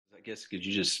I guess could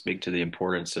you just speak to the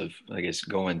importance of, I guess,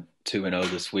 going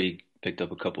 2-0 this week, picked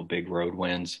up a couple big road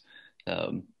wins,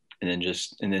 and then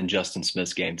Justin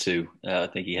Smith's game too. I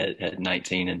think he had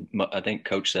 19, and I think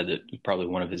Coach said that it was probably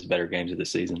one of his better games of the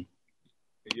season.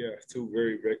 Yeah, two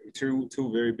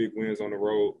very big wins on the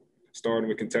road, starting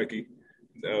with Kentucky.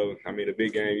 A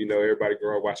big game. Everybody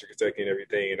grew up watching Kentucky and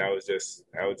everything, and that was just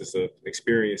an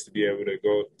experience to be able to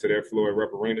go to their Floyd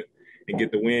Rupp Arena and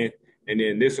get the win. And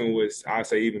then this one was, I'd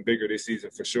say, even bigger this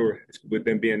season for sure, with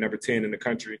them being number 10 in the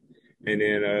country, and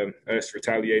then us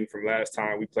retaliating from last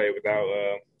time we played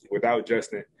without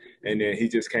Justin, and then he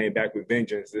just came back with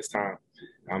vengeance this time.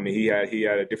 He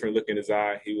had a different look in his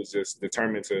eye. He was just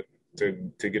determined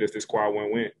to get us this quad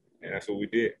one win, and that's what we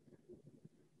did.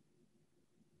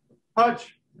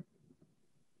 Hutch.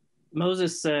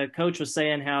 Moses, coach was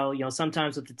saying how,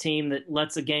 sometimes with the team that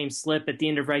lets a game slip at the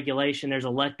end of regulation, there's a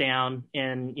letdown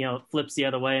and, it flips the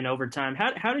other way in overtime.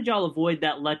 How did y'all avoid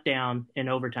that letdown in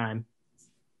overtime?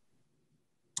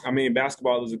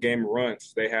 Basketball is a game of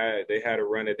runs. They had a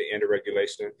run at the end of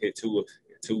regulation, hit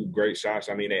two great shots.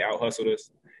 They out-hustled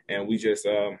us, and we just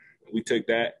we took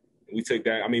that. We could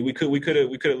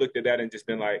have looked at that and just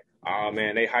been like, oh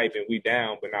man, they hyping, we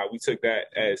down. But now we took that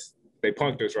as they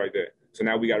punked us right there. So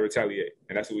now we got to retaliate,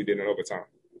 and that's what we did in overtime.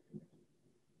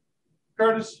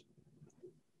 Curtis.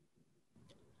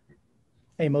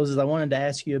 Hey, Moses, I wanted to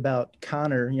ask you about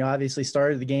Connor. Obviously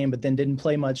started the game, but then didn't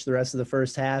play much the rest of the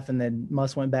first half, and then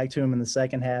went back to him in the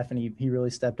second half, and he really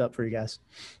stepped up for you guys.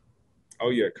 Oh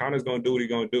yeah, Connor's gonna do what he's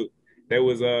gonna do. There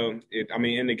was in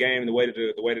the game, the way that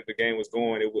the game was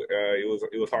going, it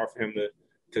was hard for him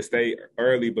to stay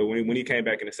early. But when he came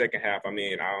back in the second half, I don't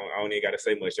even got to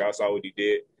say much. Y'all saw what he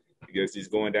did. Because he's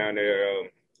going down there,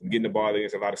 getting the ball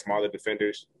against a lot of smaller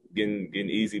defenders, getting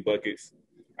easy buckets.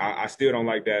 I still don't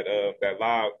like that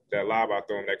lob out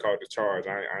there that called the charge.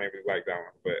 I ain't really like that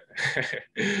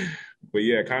one, but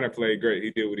yeah, Connor played great.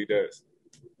 He did what he does.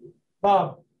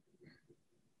 Bob.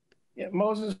 Yeah,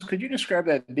 Moses, could you describe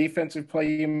that defensive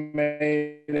play you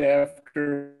made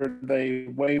after they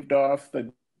waved off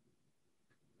the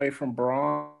away from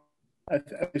Braun? I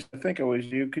think it was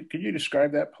you. Could you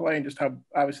describe that play and just how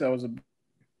obviously that was a.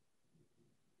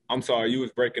 I'm sorry, you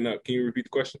was breaking up. Can you repeat the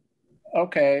question?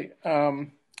 Okay.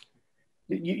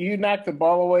 You knocked the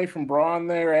ball away from Braun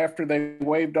there after they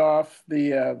waved off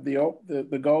the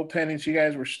goaltending. So you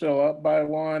guys were still up by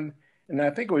one, and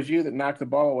I think it was you that knocked the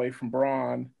ball away from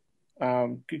Braun.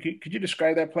 Could you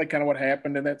describe that play? Kind of what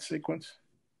happened in that sequence?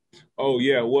 Oh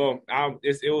yeah, well,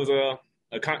 it was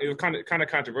kind of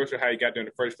controversial how he got there in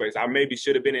the first place. I maybe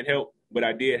should have been in help, but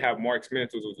I did have Mark Smith,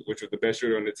 which was the best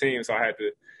shooter on the team, so I had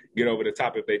to get over the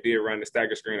top if they did run the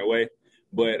stagger screen away.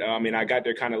 But I got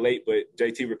there kind of late, but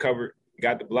JT recovered,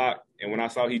 got the block, and when I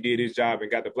saw he did his job and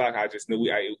got the block, I just knew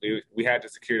we had to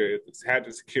secure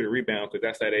the rebound, because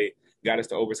that's how they got us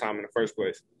to overtime in the first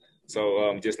place.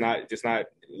 So just not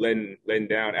letting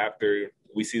down after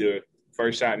we see the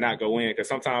first shot not go in, because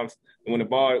sometimes when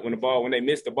they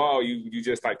miss the ball, you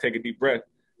just like take a deep breath.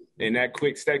 In that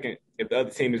quick second, if the other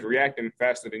team is reacting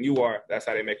faster than you are, that's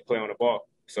how they make a play on the ball.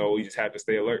 So we just have to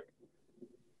stay alert.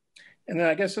 And then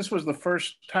I guess this was the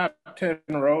first top 10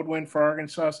 road win for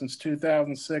Arkansas since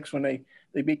 2006 when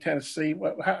they beat Tennessee.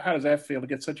 How does that feel to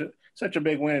get such a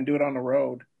big win and do it on the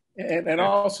road? And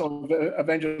also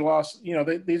avenge a loss.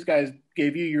 These guys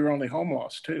gave you your only home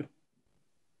loss too.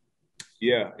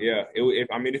 Yeah.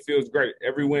 It feels great.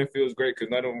 Every win feels great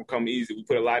because none of them come easy. We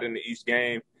put a lot into each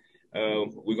game.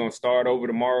 We're going to start over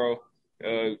tomorrow,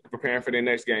 preparing for the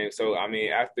next game. So,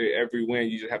 after every win,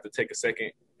 you just have to take a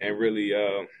second and really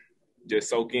just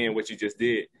soak in what you just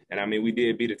did. And, we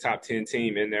did beat a top 10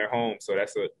 team in their home, so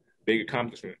that's a big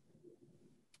accomplishment.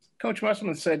 Coach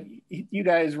Musselman said you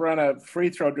guys run a free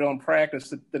throw drill in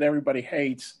practice that everybody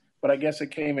hates, but I guess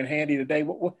it came in handy today.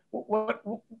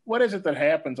 What is it that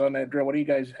happens on that drill? What do you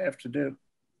guys have to do?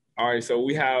 All right, so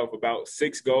we have about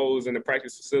 6 goals in the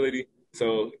practice facility.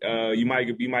 So you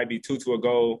might be 2 to a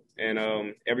goal,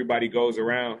 and everybody goes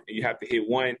around, and you have to hit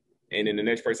one, and then the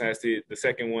next person has to hit the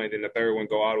second one, then the third one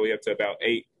go all the way up to about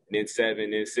 8, and then 7,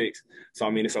 then 6. So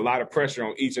it's a lot of pressure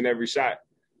on each and every shot.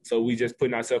 So we just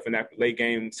putting ourselves in that late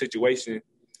game situation,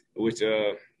 which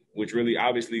really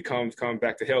obviously comes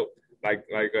back to help. Like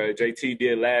JT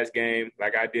did last game,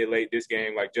 like I did late this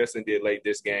game, like Justin did late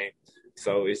this game.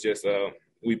 So it's just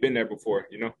we've been there before,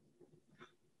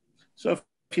 So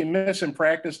if you miss in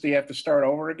practice, do you have to start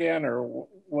over again, or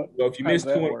what? So if you miss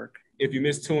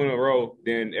 2 in a row,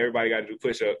 then everybody got to do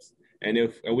push-ups.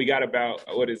 And we got about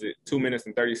 2 minutes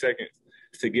and 30 seconds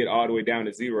to get all the way down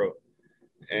to 0.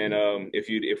 And if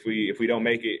we don't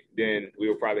make it, then we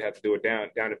will probably have to do a down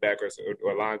and back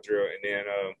or line drill, and then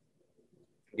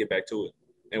get back to it.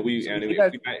 And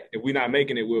if we're not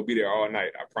making it, we'll be there all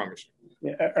night. I promise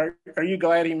you. Yeah. Are you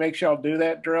glad he makes y'all do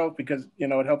that drill because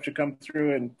it helps you come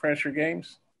through and pressure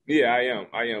games? Yeah, I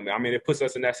am. I mean, it puts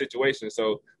us in that situation.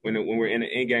 So when we're in an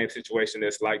in-game situation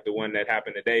that's like the one that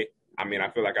happened today, I mean, I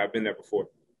feel like I've been there before,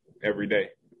 every day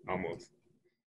almost.